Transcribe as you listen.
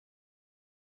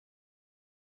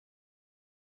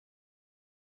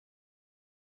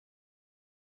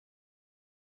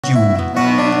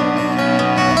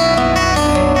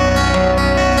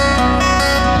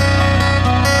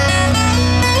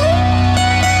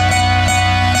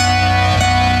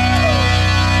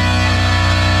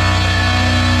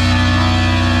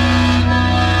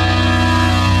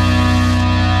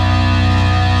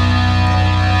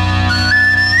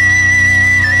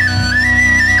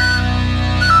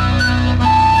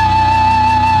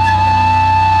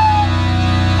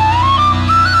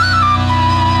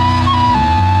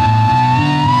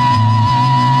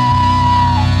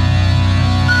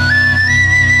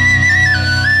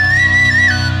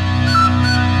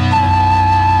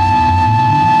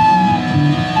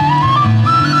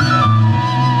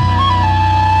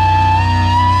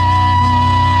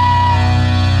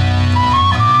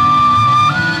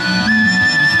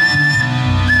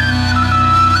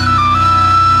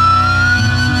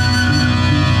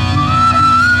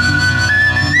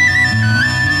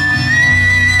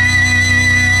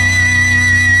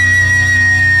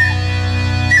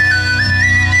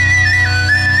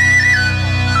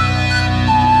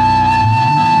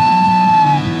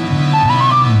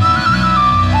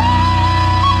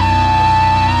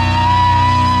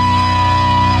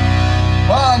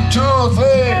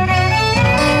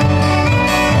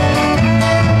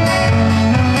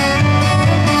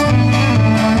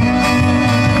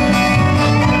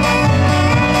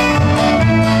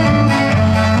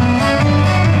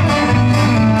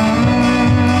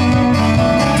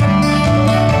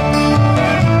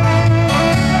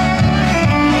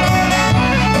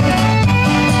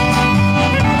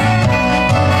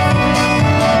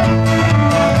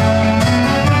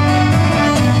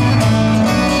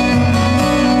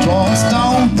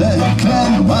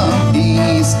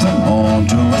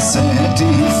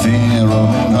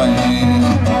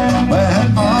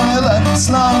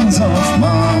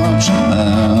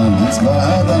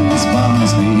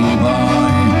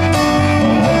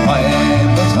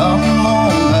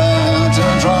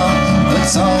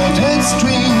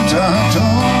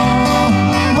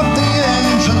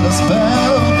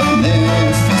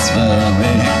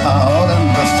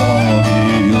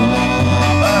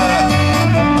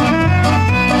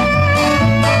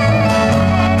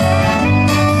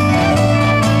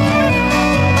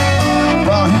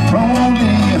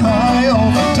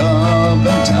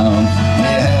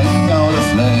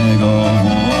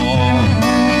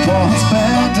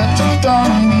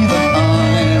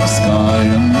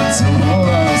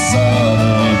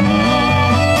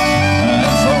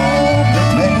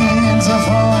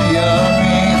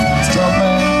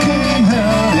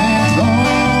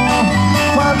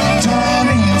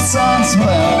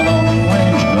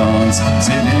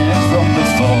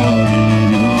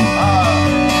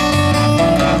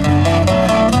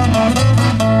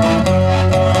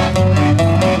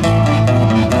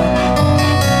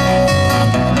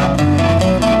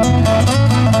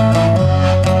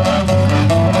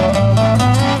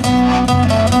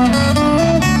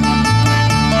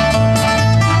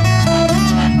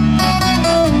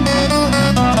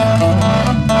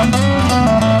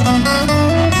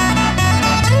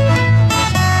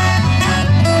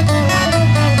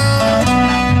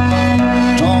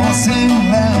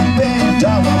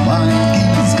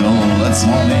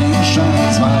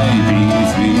nations might be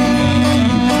free.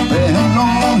 Their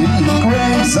lonely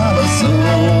graves are the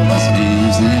soulless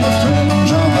leaves near the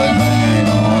fringe of the grain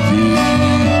of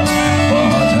heat.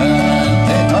 But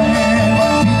they died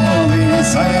what you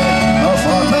beside of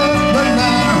water when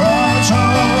they're all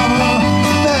sure.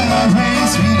 Their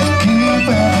race we to keep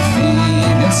and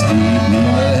feed and sleep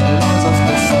near the hills of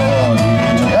the falling.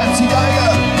 That's the Geiger!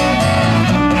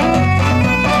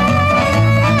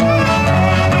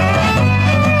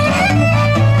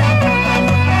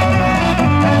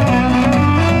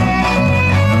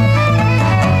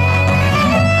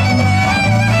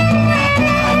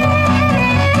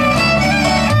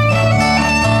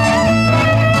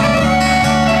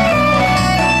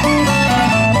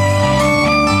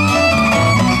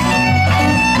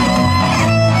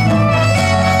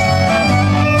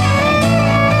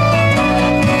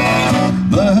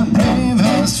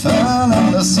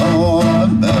 The soul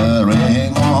and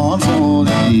bearing on for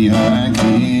the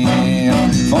Yankee.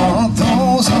 For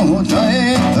those who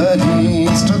take the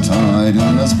east to tide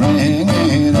in the spring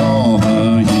in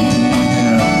over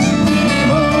here.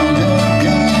 Even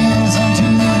decades and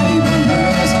even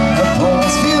years, the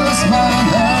pulse feels man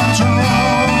and true.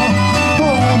 Who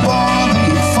bore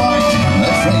the fight,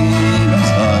 the freedom's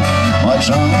heart, my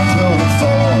child will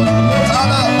fall.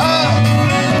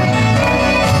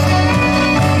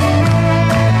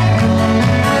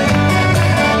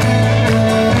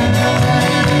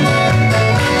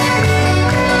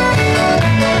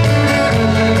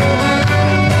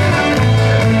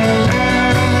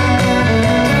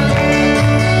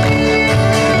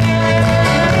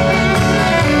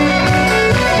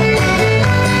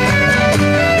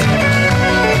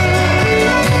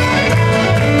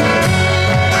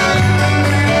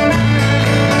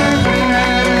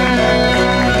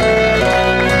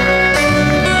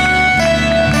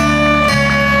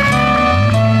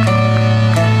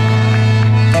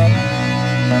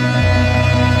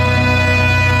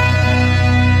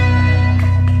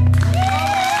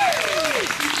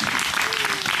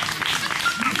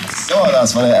 So,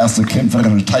 das war der erste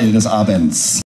kämpferische Teil des Abends.